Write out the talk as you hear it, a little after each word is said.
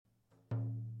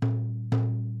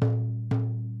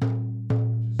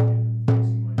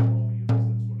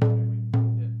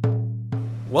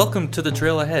Welcome to the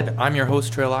Trail Ahead. I'm your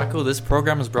host, Trail Acco. This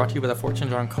program is brought to you by the Fortune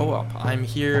John Co-op. I'm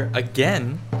here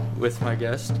again with my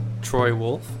guest, Troy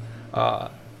Wolf. The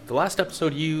last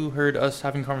episode, you heard us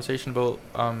having a conversation about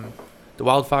the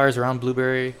wildfires around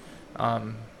Blueberry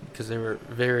because they were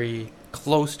very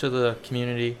close to the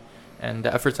community and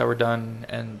the efforts that were done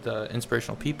and the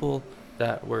inspirational people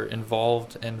that were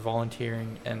involved and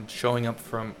volunteering and showing up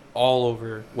from all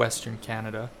over Western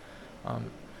Canada.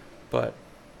 But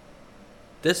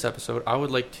this episode, I would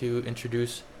like to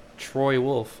introduce Troy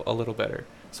Wolf a little better.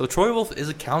 So Troy Wolf is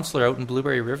a counselor out in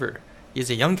Blueberry River. He is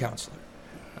a young counselor.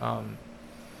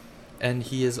 And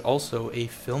he is also a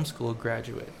film school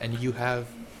graduate. And you have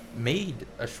made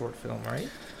a short film, right?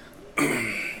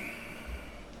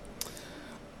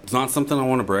 It's not something I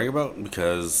want to brag about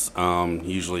because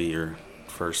usually your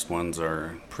first ones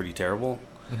are pretty terrible.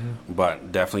 Mm-hmm.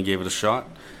 But definitely gave it a shot.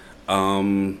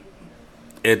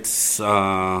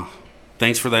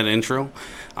 Thanks for that intro.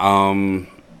 I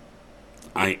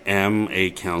am a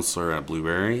counselor at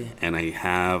Blueberry, and I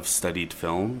have studied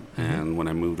film. Mm-hmm. And when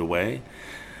I moved away,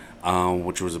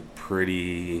 which was a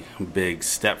pretty big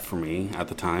step for me at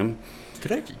the time.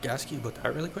 Could I ask you about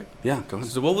that really quick? Yeah, go ahead.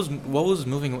 So what was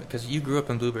moving? Because you grew up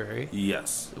in Blueberry.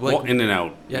 Yes. Like, well, in and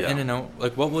out. Yeah, in and out.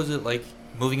 Like, what was it like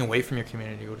moving away from your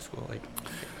community to go to school? Like,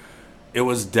 it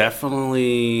was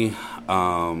definitely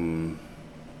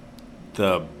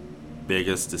the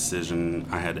biggest decision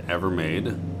I had ever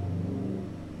made,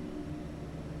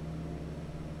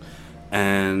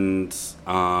 and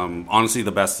honestly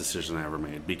the best decision I ever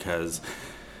made, because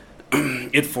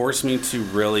it forced me to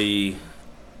really,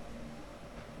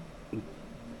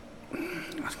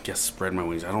 I guess, spread my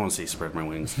wings. I don't want to say spread my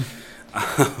wings.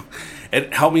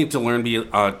 It helped me to learn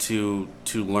to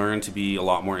learn to be a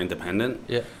lot more independent.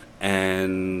 Yeah.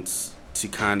 And to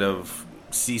kind of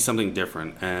see something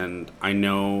different. And I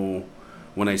know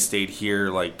when I stayed here,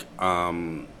 like,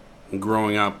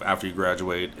 growing up after you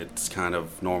graduate, it's kind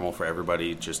of normal for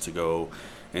everybody just to go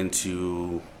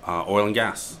into oil and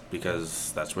gas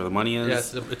because that's where the money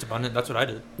is. Yeah, it's abundant. That's what I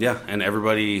did. Yeah, and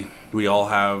we all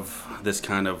have this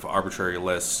kind of arbitrary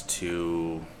list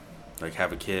to, like,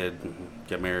 have a kid,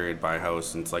 get married, buy a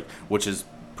house, and it's like, which is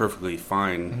perfectly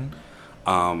fine.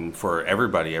 Mm-hmm. For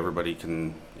everybody. Everybody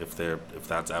can, if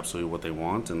that's absolutely what they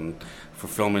want and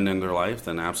fulfillment in their life,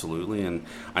 then absolutely. And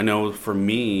I know for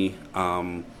me,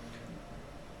 I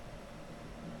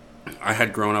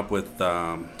had grown up with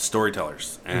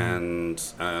storytellers, and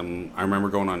I remember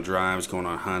going on drives, going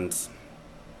on hunts,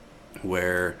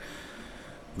 where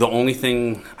the only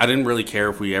thing, I didn't really care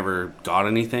if we ever got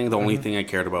anything. The only thing I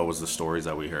cared about was the stories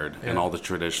that we heard, and all the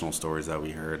traditional stories that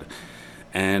we heard.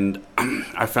 And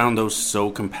I found those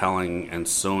so compelling and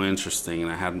so interesting,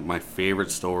 and I had my favorite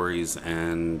stories,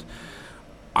 and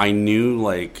I knew,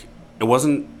 like, that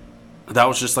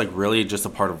was just, like, really just a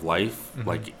part of life,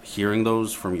 like, hearing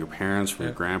those from your parents, from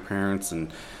your grandparents,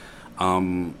 and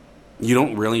you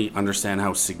don't really understand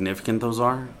how significant those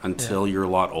are until you're a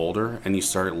lot older, and you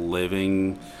start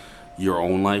living your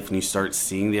own life, and you start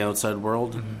seeing the outside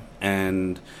world. Mm-hmm.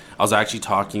 And I was actually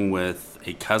talking with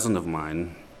a cousin of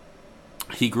mine.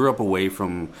 He grew up away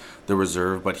from the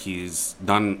reserve, but he's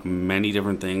done many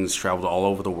different things, traveled all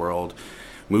over the world,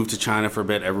 moved to China for a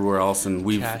bit, everywhere else, and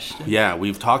we've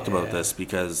talked about this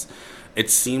because it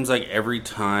seems like every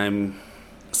time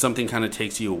something kind of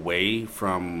takes you away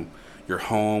from your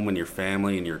home and your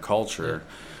family and your culture,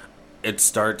 it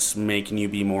starts making you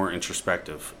be more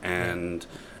introspective and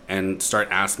start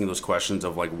asking those questions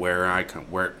of, like, where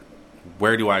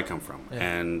do I come from,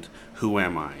 and who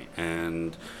am I,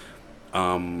 and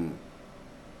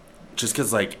just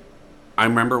because, like, I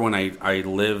remember when I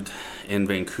lived in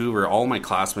Vancouver, all my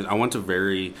classmates, I went to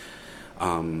very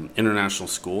international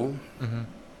school. Mm-hmm.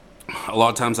 A lot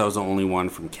of times I was the only one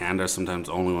from Canada, sometimes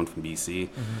the only one from BC.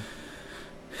 Mm-hmm.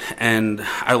 And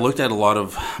I looked at a lot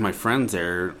of my friends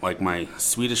there, like my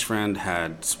Swedish friend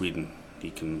had Sweden, he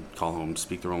can call home,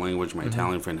 speak their own language. My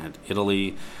Italian friend had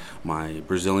Italy. My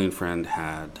Brazilian friend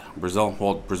had Brazil.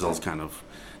 Well, Brazil's kind of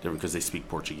different because they speak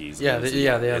Portuguese. They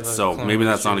have. So maybe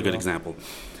that's not a good example.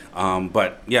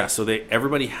 But yeah, so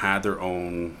everybody had their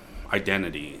own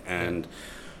identity, and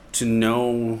to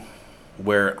know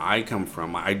where I come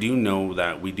from, I do know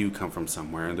that we do come from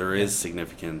somewhere, and there is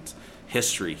significant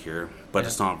history here, but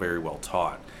it's not very well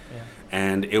taught. Yeah.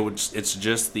 And it's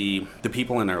just the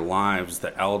people in our lives,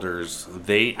 the elders,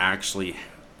 they actually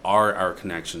are our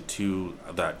connection to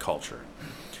that culture.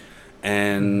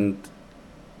 And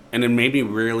it made me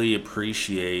really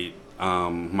appreciate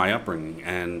my upbringing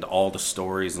and all the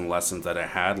stories and lessons that I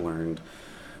had learned,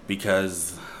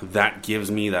 because that gives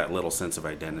me that little sense of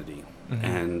identity.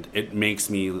 and it makes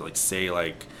me like say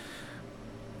like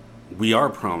we are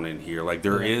prominent here. Like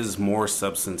there is more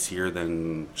substance here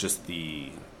than just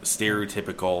the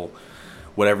stereotypical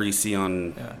whatever you see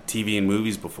on TV and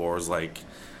movies before. Is like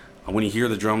when you hear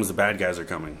the drums, the bad guys are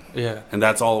coming. Yeah, and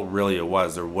that's all really it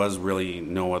was. There was really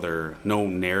no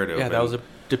narrative. Yeah, that was a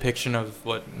depiction of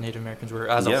what Native Americans were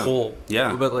as a whole.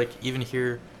 Yeah, but like even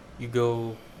here, you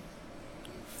go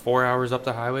 4 hours up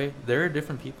the highway, there are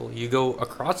different people. You go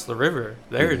across the river,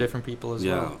 there are different people as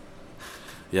well.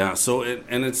 Yeah, so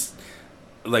it's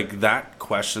like that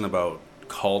question about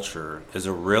culture is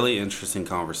a really interesting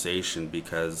conversation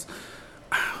because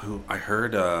I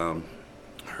heard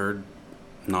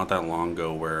not that long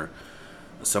ago where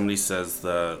somebody says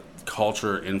the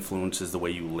culture influences the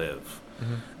way you live.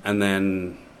 And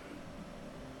then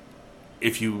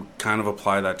if you kind of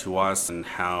apply that to us and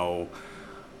how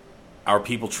our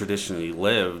people traditionally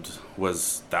lived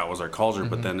that was our culture,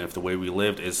 but then if the way we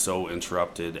lived is so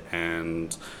interrupted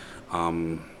and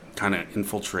kind of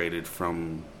infiltrated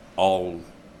from all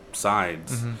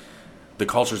sides, the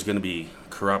culture is going to be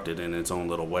corrupted in its own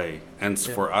little way. And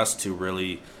for us to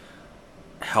really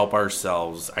help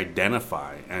ourselves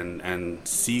identify and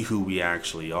see who we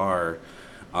actually are,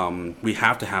 we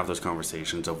have to have those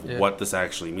conversations of what this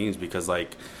actually means, because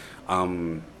like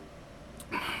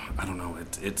I don't know,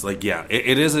 it's like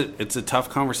it's a tough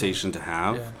conversation to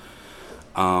have,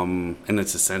 and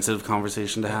it's a sensitive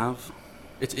conversation to have.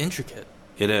 It's intricate.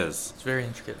 It is. It's very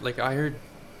intricate. Like I heard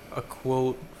a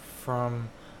quote from,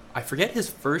 I forget his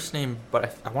first name,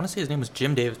 but I want to say his name was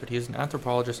Jim Davis, but he was an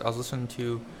anthropologist. I was listening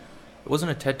to, it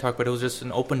wasn't a TED Talk, but it was just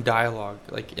an open dialogue,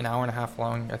 like an hour and a half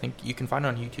long. I think you can find it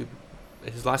on YouTube.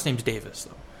 His last name's Davis,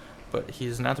 though. But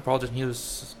he's an anthropologist, and he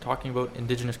was talking about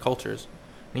indigenous cultures.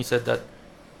 And he said that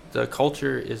the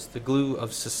culture is the glue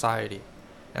of society.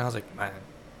 And I was like, man.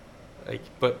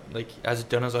 As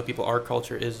Denozo people, our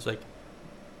culture is, like,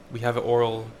 we have an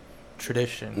oral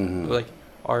tradition. Like,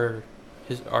 our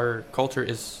culture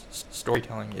is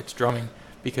storytelling. It's drumming.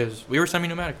 Because we were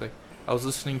semi-nomadic. Like, I was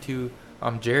listening to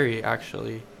Jerry,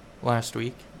 actually, last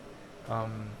week.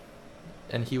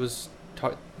 And he was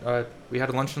we had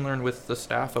a lunch and learn with the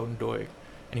staff out in Doig,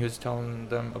 and he was telling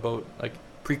them about like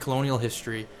pre-colonial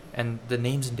history, and the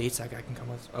names and dates that guy can come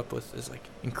up with is like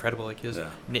incredible. Like his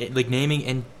like naming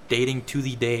and dating to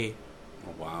the day,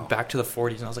 back to the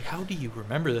 40s, and I was like, how do you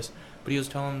remember this? But he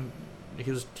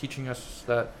was teaching us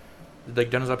that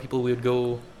like Denozo people, we would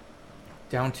go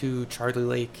down to Charlie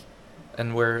Lake,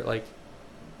 and where like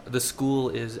the school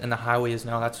is and the highway is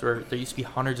now, that's where there used to be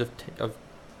hundreds of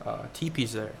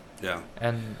teepees there. Yeah.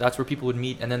 And that's where people would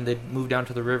meet, and then they'd move down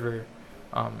to the river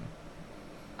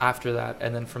after that,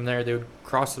 and then from there they would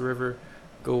cross the river,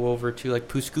 go over to like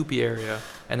Puscoopi area,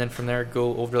 and then from there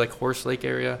go over like Horse Lake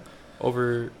area,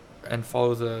 over and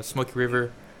follow the Smoky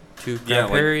River to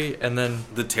Grand Prairie, and then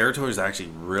the territory is actually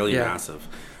really massive.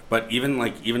 But even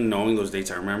knowing those dates,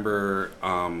 I remember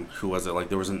who was it? Like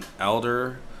there was an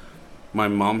elder my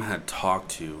mom had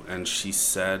talked to, and she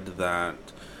said that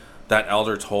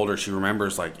elder told her she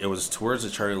remembers, like, it was towards the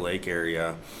Charlie Lake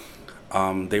area.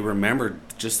 They remembered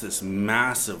just this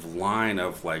massive line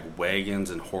of like wagons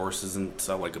and horses and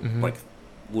stuff, like like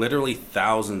literally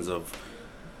thousands of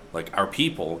like our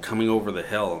people coming over the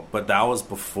hill. But that was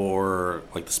before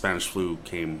like the Spanish flu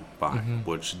came by,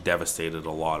 which devastated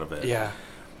a lot of it. Yeah,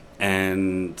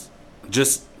 and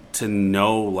just to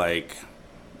know like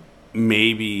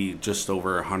maybe just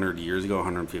over 100 years ago,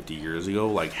 150 years ago,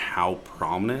 like how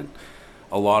prominent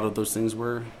a lot of those things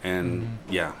were. And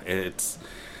it's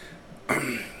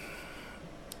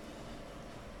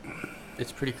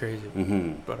it's pretty crazy.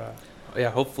 But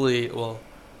hopefully,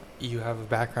 you have a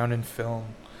background in film.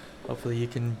 Hopefully you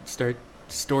can start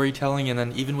storytelling, and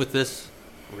then even with this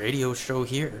radio show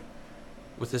here,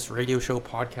 with this radio show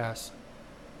podcast,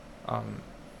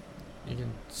 you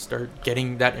can start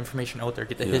getting that information out there,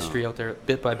 get the history out there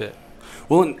bit by bit.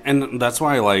 Well, and that's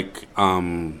why I like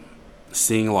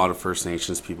seeing a lot of First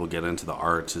Nations people get into the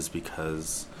arts, is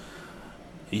because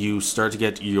you start to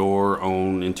get your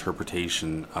own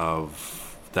interpretation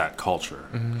of that culture.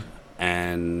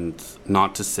 And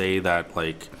not to say that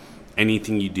like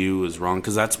anything you do is wrong,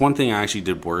 because that's one thing I actually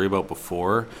did worry about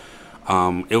before.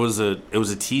 It was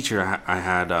a teacher I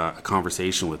had a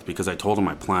conversation with, because I told him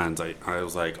my plans. I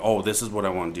was like, oh, this is what I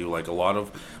want to do. Like a lot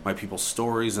of my people's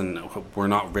stories, and we're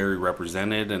not very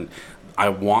represented, and I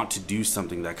want to do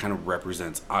something that kind of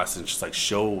represents us and just like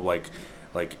show like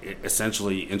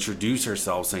essentially introduce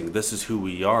ourselves, saying this is who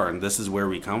we are and this is where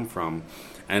we come from.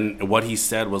 And what he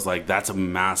said was like, that's a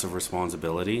massive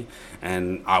responsibility,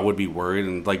 and I would be worried,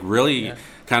 and like really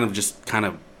kind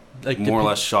of like more or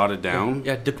less shot it down.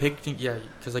 Yeah, depicting. Yeah,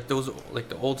 because like those, like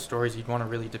the old stories, you'd want to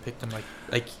really depict them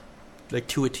like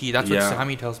to a T. That's what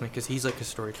Sammy tells me, because he's like a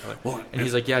storyteller. Well, and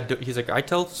he's like, he's like, I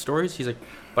tell stories. He's like,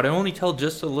 but I only tell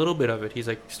just a little bit of it. He's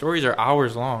like, stories are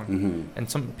hours long, and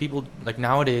some people like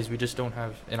nowadays we just don't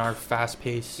have in our fast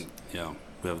pace. Yeah,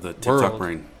 we have the TikTok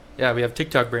brain. Yeah, we have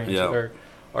TikTok brains. Yeah.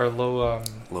 Our low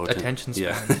attention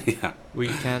spans. Yeah. We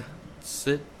can't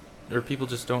sit, or people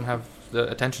just don't have the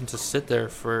attention to sit there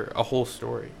for a whole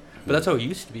story. But that's how it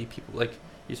used to be. People, like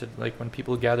you said, like when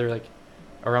people gather like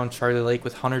around Charlie Lake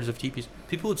with hundreds of teepees,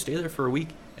 people would stay there for a week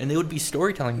and they would be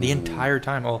storytelling the entire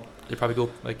time. Oh, they'd probably go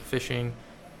like fishing,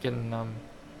 getting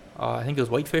I think it was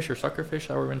whitefish or suckerfish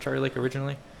that were in Charlie Lake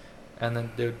originally, and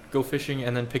then they would go fishing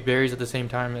and then pick berries at the same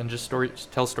time and just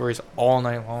tell stories all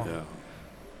night long. Yeah.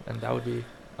 And that would be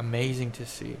amazing to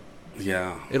see.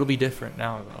 Yeah. It'll be different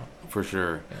now though. For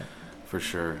sure. Yeah. For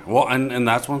sure. Well, and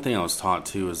that's one thing I was taught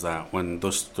too, is that when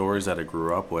those stories that I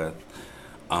grew up with,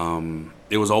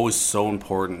 it was always so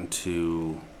important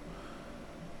to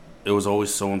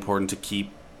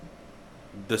keep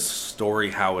this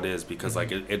story how it is, because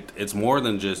like it's more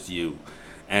than just you.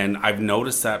 And I've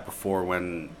noticed that before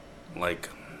when, like,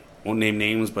 won't name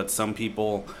names, but some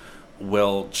people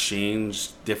will change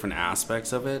different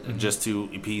aspects of it just to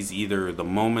appease either the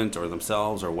moment or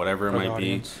themselves or whatever it might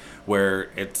be, where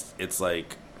it's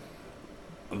like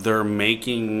they're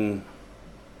making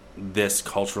this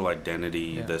cultural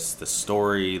identity, this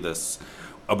story, this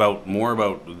more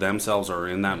about themselves or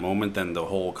in that moment than the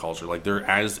whole culture. Like there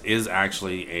is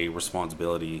actually a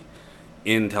responsibility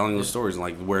in telling those stories, and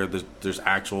like where there's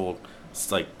actual,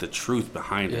 like, the truth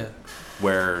behind it,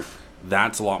 where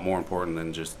that's a lot more important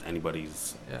than just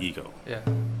anybody's ego. Yeah,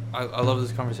 I love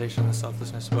this conversation, the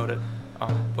selflessness about it.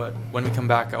 But when we come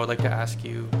back, I would like to ask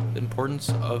you the importance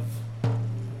of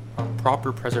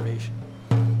proper preservation.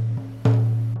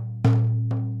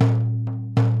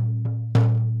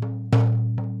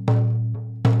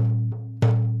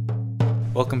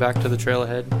 Welcome back to the Trail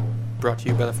Ahead, brought to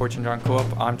you by the Fortune John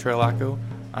Co-op. I'm Trey Lacko.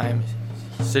 I'm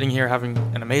sitting here having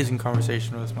an amazing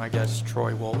conversation with my guest,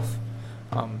 Troy Wolf.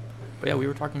 But yeah, we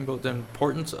were talking about the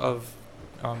importance of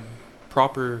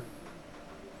proper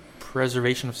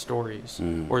preservation of stories,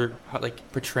 or like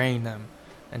portraying them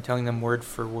and telling them word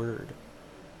for word,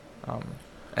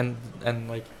 and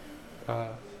like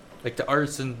the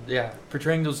arts and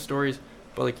portraying those stories.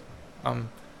 But like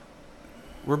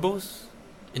we're both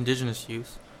Indigenous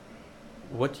youth.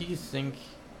 What do you think,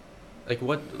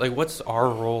 what's our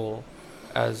role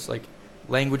as like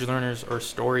language learners or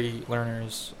story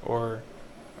learners or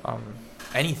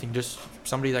anything, just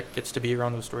somebody that gets to be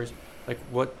around those stories? Like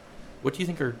what do you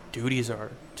think our duties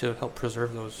are to help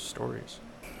preserve those stories?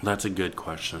 That's a good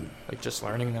question. Like just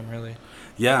learning them, really.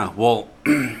 Yeah, well,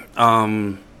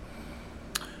 I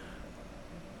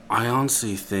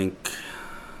honestly think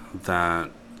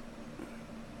that,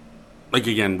 like,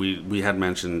 again, we had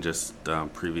mentioned just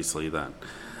previously that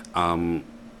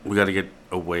we got to get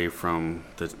away from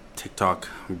the TikTok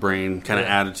brain kind of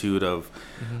attitude of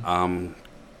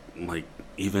like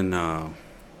even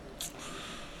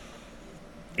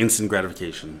instant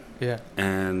gratification. Yeah.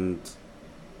 And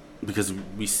because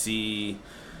we see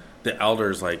the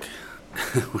elders, like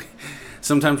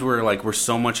sometimes we're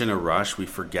so much in a rush we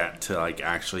forget to like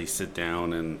actually sit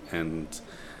down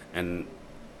and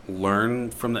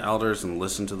learn from the elders and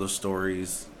listen to those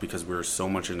stories, because we're so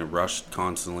much in a rush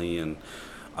constantly. And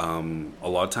a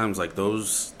lot of times, like,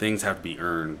 those things have to be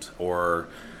earned, or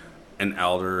an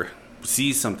elder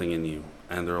sees something in you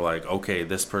and they're like, okay,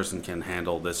 this person can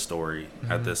handle this story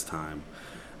at this time,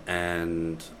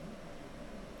 and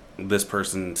this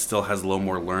person still has a little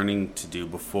more learning to do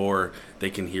before they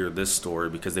can hear this story,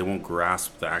 because they won't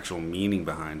grasp the actual meaning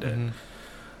behind it.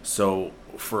 So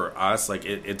for us, like,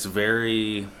 it's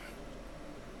very,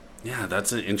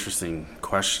 that's an interesting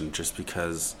question, just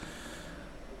because,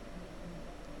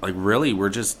 like, really we're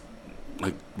just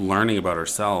like learning about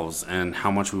ourselves and how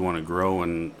much we want to grow.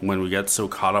 And when we get so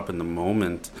caught up in the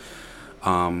moment,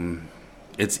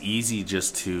 it's easy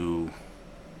just to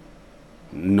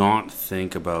not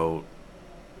think about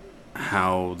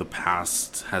how the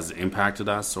past has impacted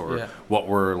us, or what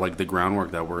we're like, the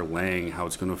groundwork that we're laying, how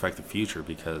it's going to affect the future.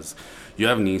 Because you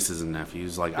have nieces and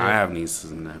nephews, like I have nieces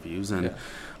and nephews, and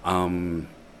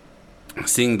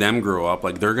seeing them grow up,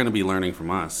 like, they're going to be learning from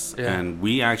us, and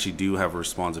we actually do have a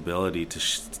responsibility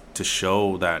to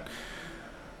show that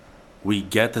we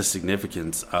get the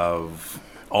significance of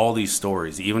all these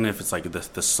stories, even if it's like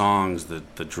the songs,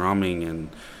 the drumming, and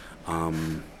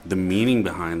the meaning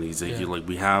behind these. Like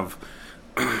we have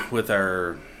with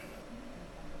our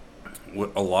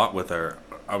a lot with our.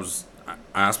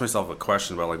 I asked myself a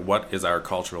question about like what is our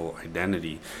cultural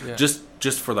identity,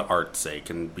 just for the art's sake,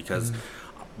 and because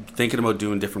thinking about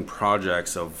doing different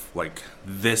projects of like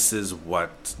this is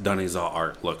what Dunizah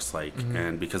art looks like,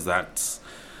 and because that's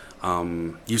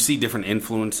you see different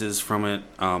influences from it,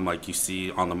 like you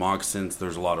see on the moccasins.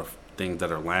 There's a lot of things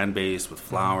that are land based with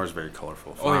flowers, very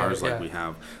colorful flowers. We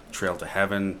have Trail to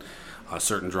Heaven,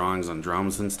 certain drawings on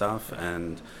drums and stuff,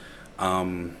 and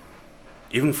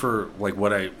even for like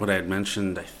what I had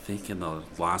mentioned, I think in the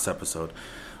last episode,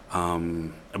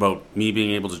 about me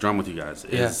being able to drum with you guys,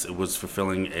 it was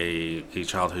fulfilling a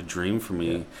childhood dream for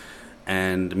me,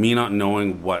 and me not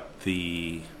knowing what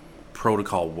the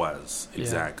protocol was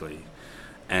exactly,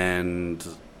 and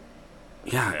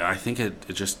I think it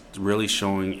just really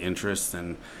showing interest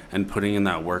and putting in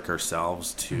that work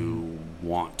ourselves to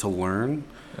want to learn.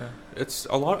 It's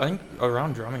a lot. I think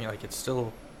around drumming, like it's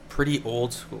still pretty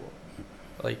old school.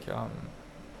 Like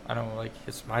I don't know, like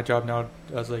it's my job now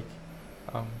as like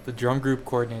the drum group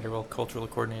coordinator, cultural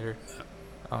coordinator,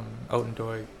 out in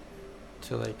Doig,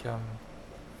 to like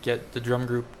get the drum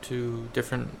group to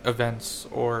different events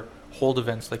or hold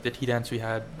events like the tea dance we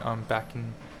had back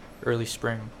in early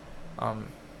spring.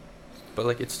 But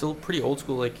like it's still pretty old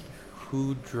school, like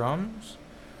who drums,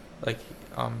 like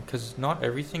because not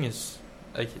everything is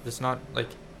like it's not like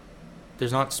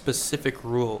there's not specific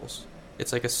rules.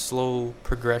 It's like a slow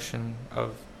progression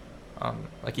of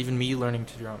like even me learning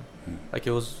to drum. Like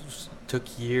it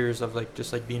took years of like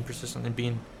just like being persistent and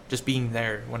being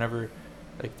there whenever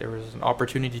like there was an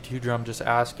opportunity to drum, just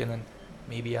ask, and then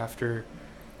maybe after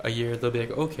a year they'll be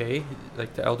like, okay,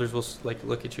 like the elders will like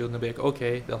look at you and they'll be like,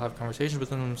 okay, they'll have conversations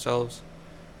within themselves,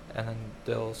 and then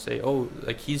they'll say, oh,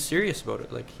 like he's serious about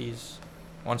it, like he's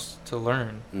wants to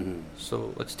learn,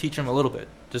 so let's teach him a little bit,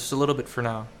 just a little bit for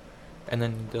now. And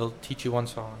then they'll teach you one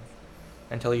song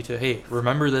and tell you to, hey,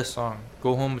 remember this song.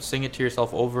 Go home and sing it to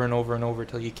yourself over and over and over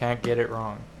till you can't get it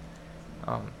wrong.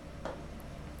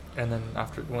 And then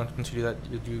once you do that,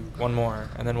 you do one more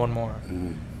and then one more.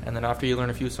 And then after you learn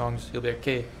a few songs, you'll be like,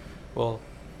 okay, well,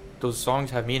 those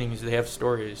songs have meanings. They have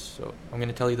stories. So I'm going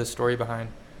to tell you the story behind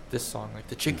this song, like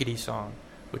the Chickadee song,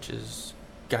 which is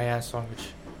Guyana's song, which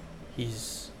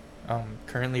he's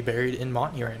currently buried in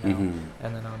Montney right now.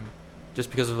 And then just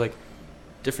because of like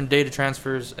different data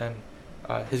transfers, and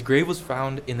his grave was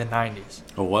found in the 90s.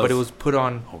 But it was put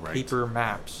on paper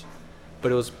maps.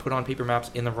 But it was put on paper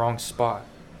maps in the wrong spot.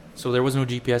 So there was no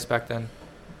GPS back then.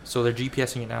 So they're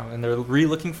GPSing it now, and they're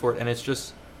re-looking for it, and it's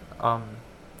just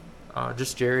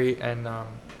Jerry and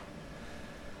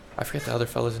I forget the other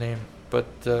fella's name, but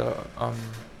the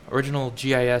original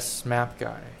GIS map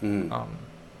guy. I'm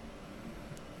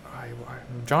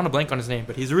drawing a blank on his name,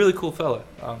 but he's a really cool fella.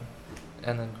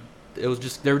 And then it was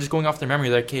just they were just going off their memory,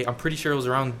 like, okay, I'm pretty sure it was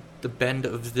around the bend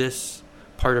of this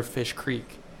part of Fish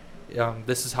Creek.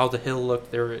 This is how the hill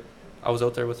looked. I was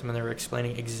out there with them, and they were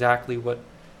explaining exactly what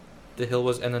the hill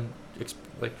was, and then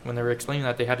like when they were explaining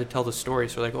that, they had to tell the story.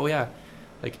 So like, oh yeah,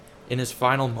 like in his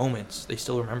final moments, they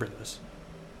still remember this.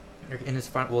 In his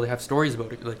they have stories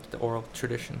about it, like the oral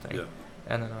tradition thing. Yeah.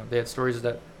 And then they had stories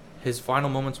that his final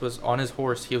moments was on his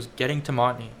horse. He was getting to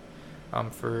Montney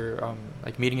for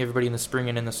like meeting everybody in the spring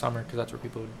and in the summer, because that's where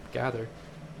people would gather.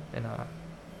 And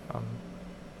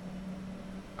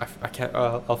I can't.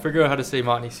 I'll figure out how to say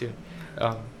Montney soon.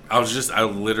 I was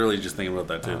literally just thinking about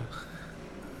that too.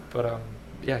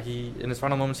 Yeah, he in his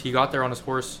final moments, he got there on his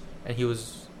horse, and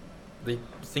they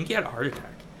think he had a heart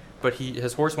attack, but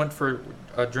his horse went for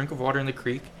a drink of water in the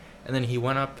creek, and then he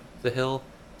went up the hill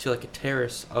to like a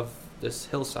terrace of this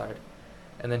hillside,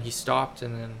 and then he stopped,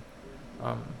 and then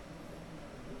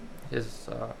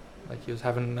he was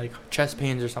having like chest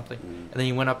pains or something, and then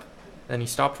he went up, and then he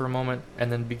stopped for a moment,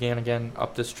 and then began again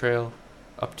up this trail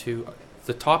up to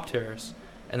the top terrace,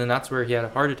 and then that's where he had a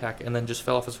heart attack, and then just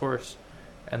fell off his horse.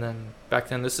 And then back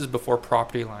then, this is before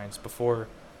property lines, before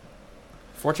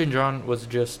Fort St. John was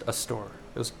just a store.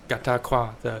 It was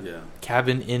Gatakwa, the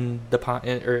cabin in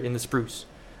the spruce,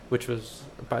 which was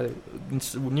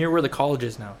near where the college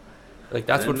is now. Like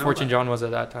that's what Fort St. John was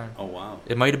at that time. Oh wow!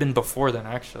 It might have been before then,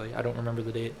 actually. I don't remember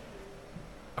the date.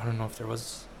 I don't know if there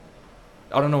was.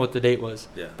 I don't know what the date was.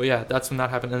 Yeah. But yeah, that's when that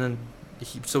happened, and then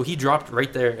he dropped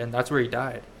right there, and that's where he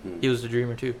died. He was a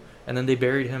dreamer too, and then they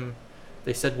buried him.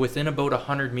 They said within about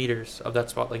 100 meters of that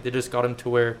spot. Like they just got him to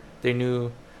where they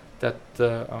knew that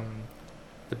the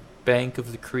bank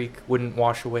of the creek wouldn't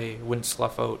wash away, wouldn't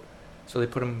slough out. So they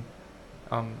put him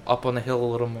up on the hill a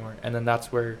little more, and then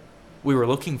that's where we were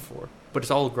looking for. But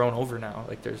it's all grown over now.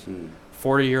 Like there's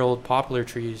 40-year-old poplar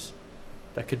trees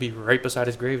that could be right beside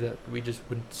his grave that we just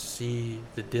wouldn't see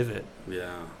the divot.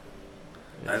 Yeah.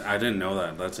 I didn't know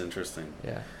that. That's interesting.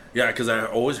 Yeah. Yeah, because I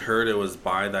always heard it was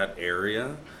by that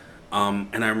area.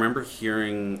 And I remember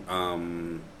hearing,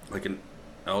 like an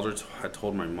elder had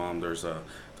told my mom there's a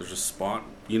spot,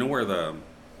 you know where the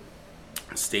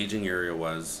staging area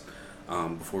was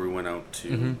before we went out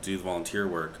to do the volunteer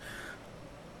work.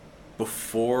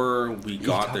 Before we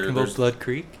got there, there's Blood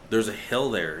Creek. There's a hill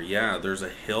there. Yeah, there's a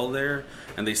hill there,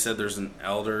 and they said there's an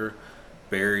elder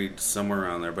buried somewhere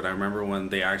around there. But I remember when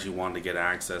they actually wanted to get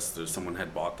access, someone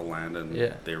had bought the land, and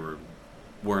they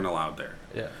weren't allowed there.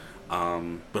 Yeah.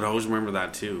 But I always remember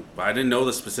that too. But I didn't know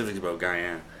the specifics about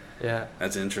Guyane. Yeah.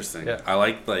 That's interesting. Yeah. I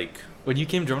like when you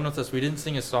came drumming with us, we didn't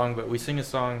sing a song, but we sing a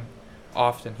song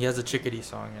often. He has a Chickadee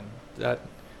song, and that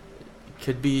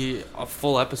could be a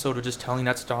full episode of just telling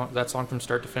that song from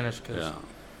start to finish. Cause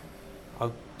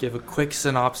I'll give a quick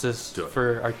synopsis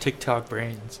for our TikTok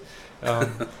brains.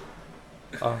 The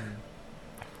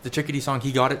Chickadee song,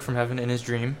 he got it from heaven in his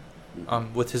dream,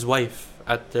 with his wife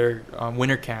at their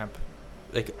winter camp,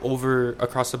 like over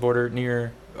across the border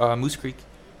near Moose Creek,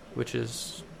 which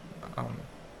is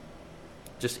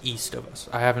just east of us.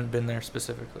 I haven't been there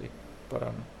specifically, but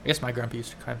I guess my grandpa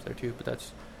used to camp there too. But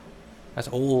that's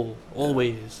old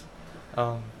ways.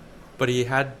 But he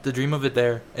had the dream of it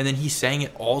there, and then he sang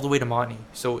it all the way to Montney.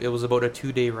 So it was about a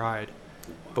 2-day ride.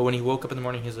 But when he woke up in the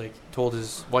morning, he's like, told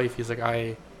his wife, he's like,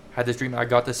 I had this dream. I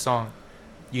got this song.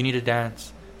 You need to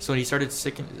dance. So he started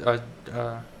singing.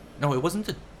 No, it wasn't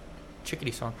a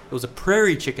Chickadee song. It was a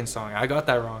Prairie Chicken song. I got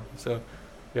that wrong. So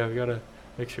yeah, we gotta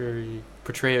make sure we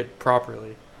portray it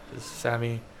properly.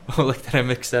 Sammy like that I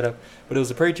mixed that up. But it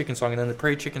was a Prairie Chicken song, and then the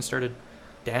Prairie Chicken started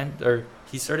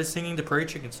he started singing the Prairie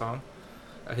Chicken song.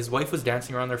 His wife was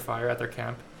dancing around their fire at their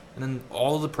camp, and then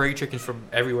all the prairie chickens from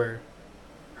everywhere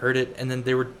heard it, and then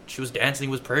she was dancing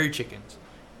with prairie chickens,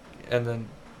 and then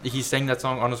he sang that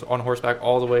song on horseback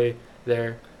all the way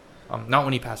there. Not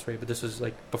when he passed away, but this was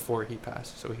like before he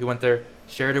passed. So he went there,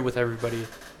 shared it with everybody,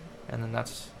 and then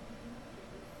it's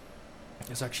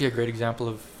actually a great example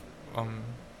of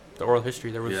the oral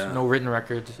history. There was no written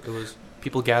records. It was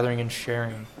people gathering and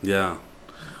sharing. Yeah.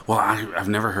 Well, I've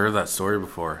never heard that story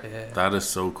before. Yeah. That is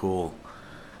so cool.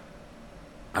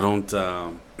 I don't.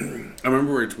 I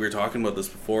remember we were talking about this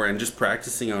before, and just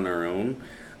practicing on our own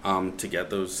to get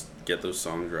those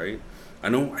songs right. I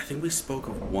think we spoke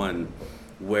of one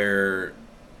where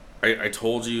I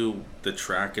told you the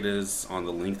track it is on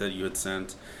the link that you had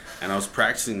sent, and I was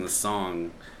practicing the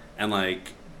song, and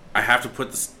like I have to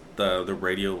put the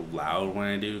radio loud when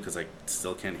I do because I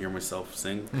still can't hear myself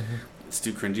sing. Mm-hmm. It's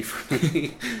too cringy for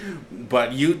me.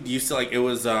 But you still like it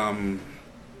was a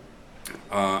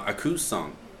Coos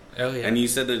song. Oh yeah. And you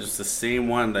said that it's the same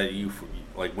one that you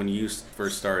like when you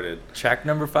first started. Track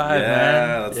number 5. Yeah,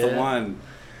 man. That's the one.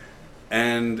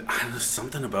 And there's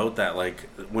something about that, like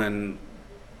when,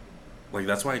 like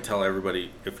that's why I tell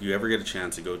everybody if you ever get a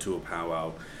chance to go to a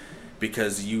powwow,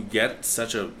 because you get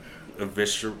such a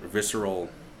visceral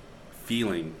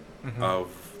feeling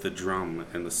of the drum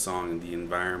and the song and the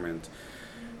environment,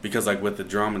 because like with the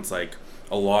drum it's like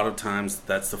a lot of times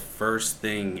that's the first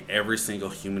thing every single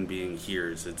human being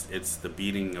hears. It's the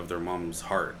beating of their mom's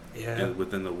heart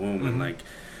within the womb. And like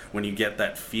when you get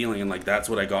that feeling, and like that's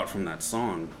what I got from that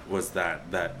song, was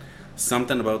that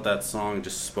something about that song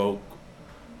just spoke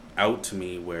out to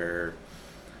me, where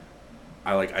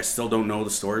I still don't know the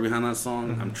story behind that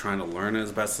song. I'm trying to learn it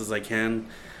as best as I can.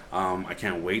 I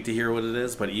can't wait to hear what it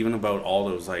is. But even about all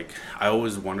those, like, I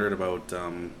always wondered about,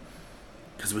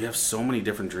 because we have so many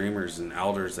different dreamers and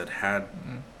elders that had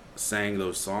sang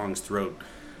those songs throughout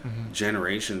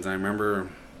generations. And I remember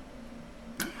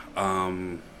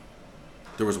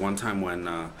there was one time when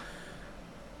I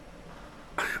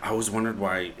always wondered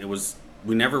why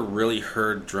we never really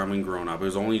heard drumming growing up. It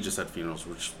was only just at funerals,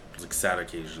 which was like sad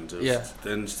occasions.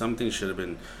 Then something should have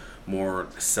been more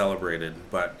celebrated.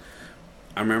 But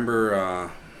I remember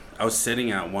I was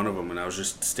sitting at one of them and I was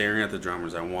just staring at the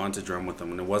drummers. I wanted to drum with them,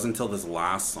 and it wasn't until this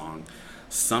last song,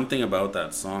 something about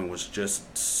that song was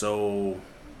just so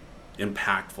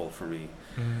impactful for me.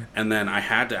 And then I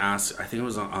had to ask, I think it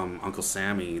was Uncle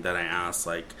Sammy that I asked,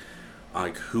 like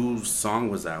whose song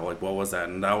was that? Like, what was that?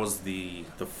 And that was the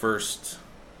first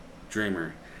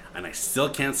dreamer, and I still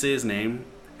can't say his name.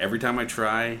 Every time I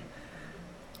try.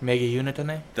 Mega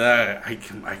Unitane?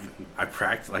 I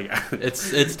practice like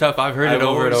it's tough. I've heard it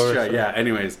over and over. So. Yeah.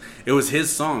 Anyways, it was his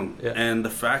song, and the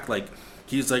fact like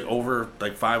he's like over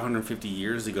like 550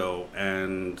 years ago,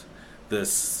 and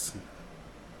this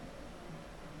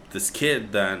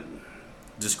kid that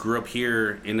just grew up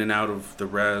here, in and out of the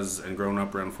res, and grown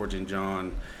up around Fort St.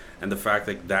 John, and the fact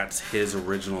that that's his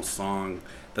original song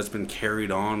that's been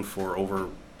carried on for over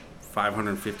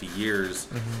 550 years,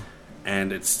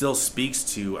 and it still speaks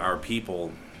to our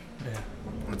people.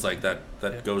 Yeah. It's like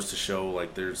that goes to show,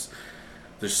 like, there's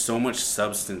so much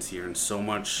substance here and so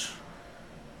much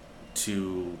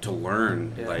to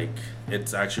learn. Yeah. Like,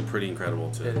 it's actually pretty incredible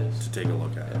to take a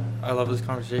look at. Yeah. I love this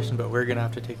conversation, but we're gonna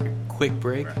have to take a quick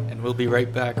break, and we'll be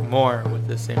right back more with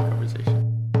this same conversation.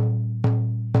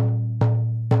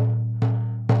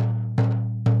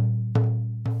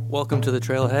 Welcome to the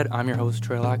Trailhead. I'm your host,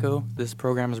 Troy Lacko. This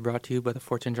program is brought to you by the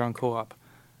Fort St. John Co-op.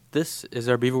 This is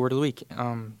our Beaver Word of the Week.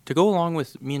 To go along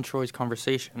with me and Troy's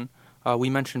conversation, we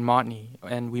mentioned Montney,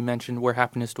 and we mentioned where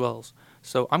happiness dwells.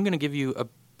 So I'm going to give you a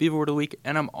Beaver Word of the Week,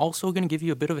 and I'm also going to give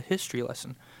you a bit of a history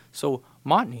lesson. So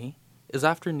Montney is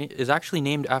actually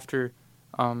named after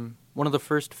one of the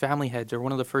first family heads, or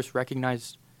one of the first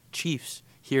recognized chiefs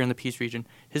here in the Peace region.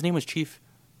 His name was Chief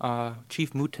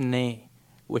Mootane,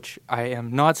 which I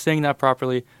am not saying that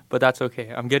properly, but that's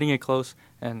okay. I'm getting it close,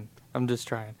 and I'm just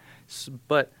trying.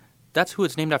 But that's who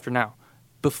it's named after now.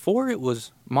 Before it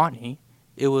was Montney,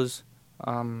 it was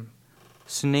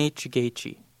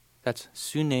Sune-Chigechi. That's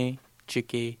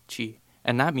Sune-Chigechi.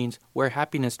 And that means where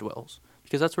happiness dwells.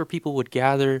 Because that's where people would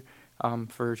gather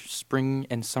for spring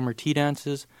and summer tea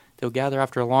dances. They'll gather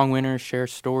after a long winter, share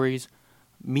stories,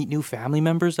 meet new family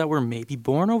members that were maybe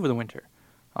born over the winter.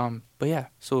 But yeah,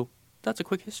 so that's a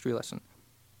quick history lesson.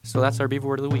 So that's our Beaver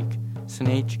Word of the Week.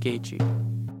 Sune-Chigechi.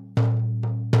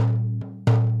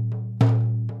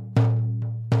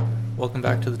 Welcome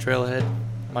back to the Trailhead.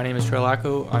 My name is Troy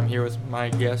Lacko. I'm here with my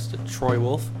guest, Troy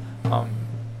Wolf.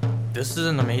 This is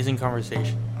an amazing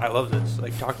conversation. I love this.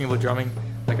 Like, talking about drumming,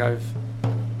 like,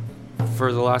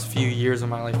 for the last few years of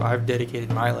my life, I've dedicated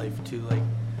my life to, like,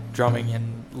 drumming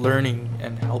and learning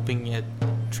and helping it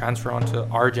transfer onto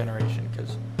our generation,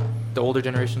 because the older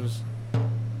generations,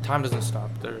 time doesn't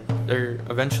stop. They're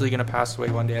eventually going to pass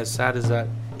away one day, as sad as that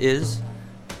is.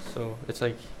 So it's,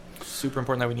 like, super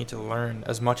important that we need to learn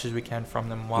as much as we can from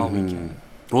them while we can.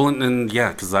 Well, and yeah,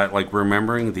 because like,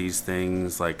 remembering these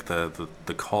things, like the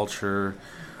culture,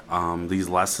 these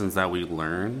lessons that we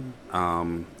learn,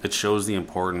 it shows the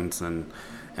importance, and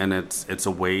it's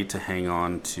a way to hang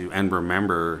on to and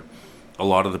remember a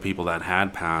lot of the people that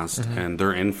had passed and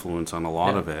their influence on a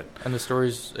lot of it. And the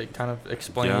stories, like, kind of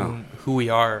explain who we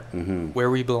are, where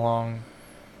we belong.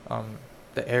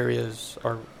 The areas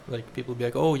are, like, people will be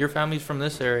like, oh, your family's from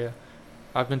this area.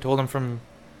 I've been told I'm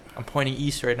pointing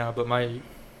east right now, but my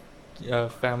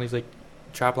family's, like,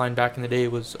 trap line back in the day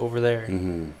was over there.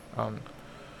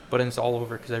 But it's all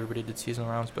over because everybody did seasonal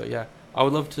rounds. But yeah, I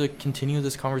would love to continue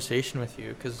this conversation with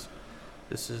you, because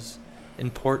this is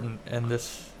important and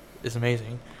this is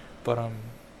amazing. But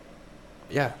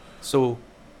yeah, so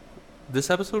this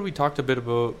episode we talked a bit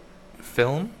about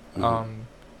film,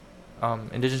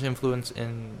 Indigenous influence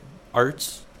in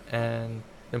arts, and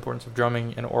the importance of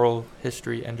drumming and oral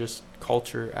history and just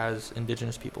culture as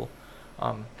Indigenous people.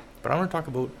 But I want to talk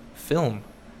about film.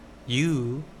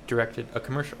 You directed a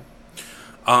commercial.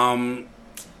 Well,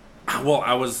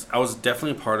 I was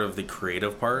definitely a part of the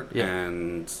creative part,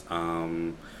 and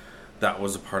that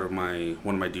was a part of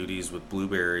one of my duties with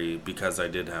Blueberry, because I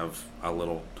did have a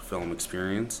little film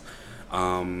experience.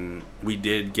 We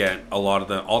did get a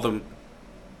lot of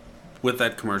with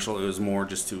that commercial. It was more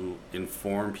just to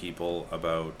inform people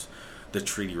about the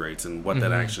treaty rights and what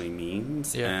that actually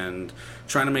means, and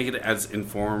trying to make it as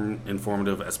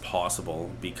informative as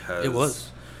possible, because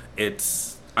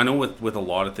I know with a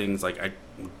lot of things, like, I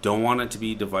don't want it to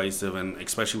be divisive, and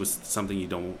especially with something you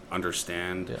don't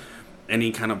understand,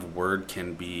 any kind of word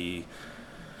can be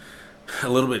a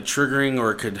little bit triggering,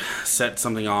 or it could set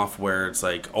something off where it's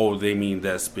like, oh, they mean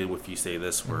this, but if you say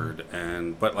this word,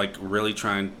 but like, really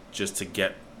trying just to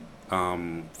get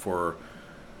for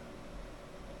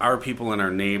our people and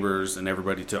our neighbors and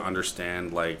everybody to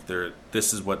understand, like,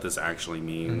 this is what this actually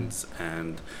means.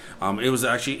 And it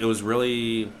was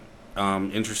really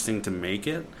interesting to make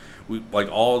it. We,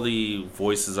 like, all the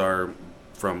voices are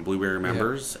from Blueberry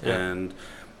members, and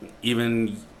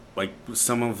even, like,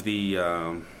 some of the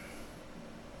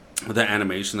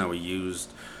animation that we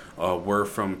used were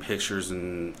from pictures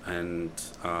and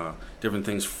different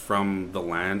things from the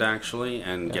land, actually,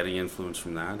 and getting influence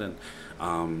from that, and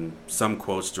some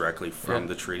quotes directly from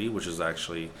the treaty, which is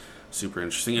actually super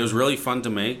interesting. It was really fun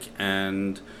to make,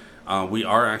 and we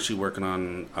are actually working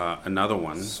on another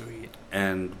one. Sweet.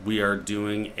 And we are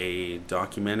doing a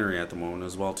documentary at the moment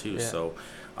as well, too. So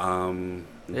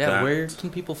where can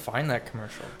people find that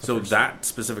commercial? So that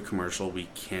specific commercial we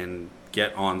can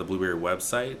get on the Blueberry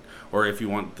website, or if you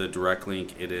want the direct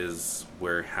link, it is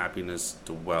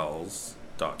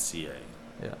wherehappinessdwells.ca.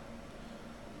 Yeah.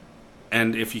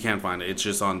 And if you can't find it, it's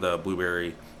just on the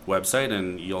Blueberry website,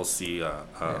 and you'll see a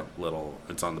little.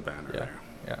 It's on the banner there.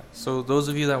 Yeah. So those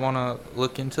of you that want to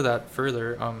look into that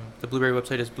further, the Blueberry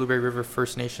website is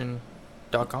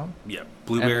blueberryriverfirstnation.com. Yeah,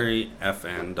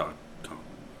 blueberryfn.com.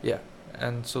 Yeah,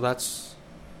 and so that's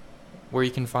where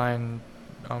you can find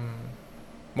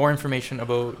more information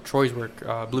about Troy's work,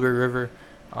 Blueberry River,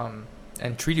 and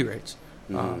treaty rights.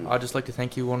 I'd just like to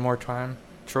thank you one more time,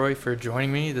 Troy, for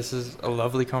joining me. This is a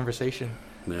lovely conversation.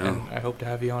 Yeah. And I hope to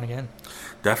have you on again.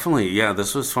 Definitely. Yeah,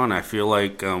 this was fun. I feel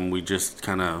like we just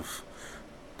kind of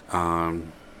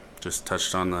just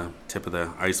touched on the tip of the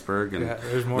iceberg, and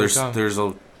there's more to come. There's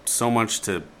so much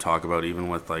to talk about, even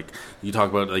with like you talk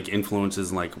about like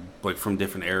influences like from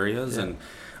different areas, and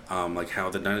like how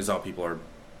the Denizaw people are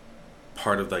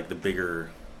part of like the bigger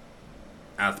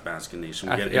Athabascan Nation.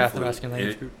 We get Athabascan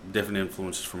language group. Different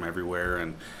influences from everywhere,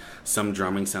 and some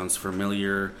drumming sounds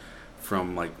familiar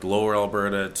from like lower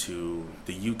Alberta to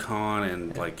the Yukon,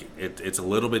 and like it's a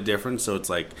little bit different, so it's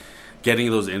like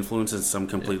getting those influences, some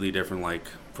completely different, like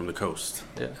from the coast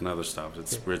and other stuff.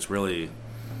 It's really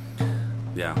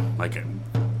like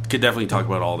could definitely talk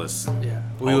about all this all day.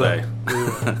 We will.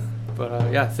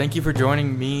 But thank you for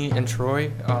joining me and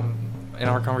Troy in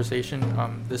our conversation.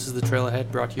 This is the Trail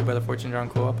Ahead, brought to you by the Fortune John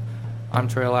Co-op. I'm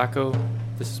Troy Alaco.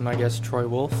 This is my guest, Troy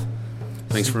Wolf.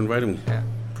 Thanks for inviting me. Yeah.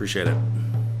 Appreciate it.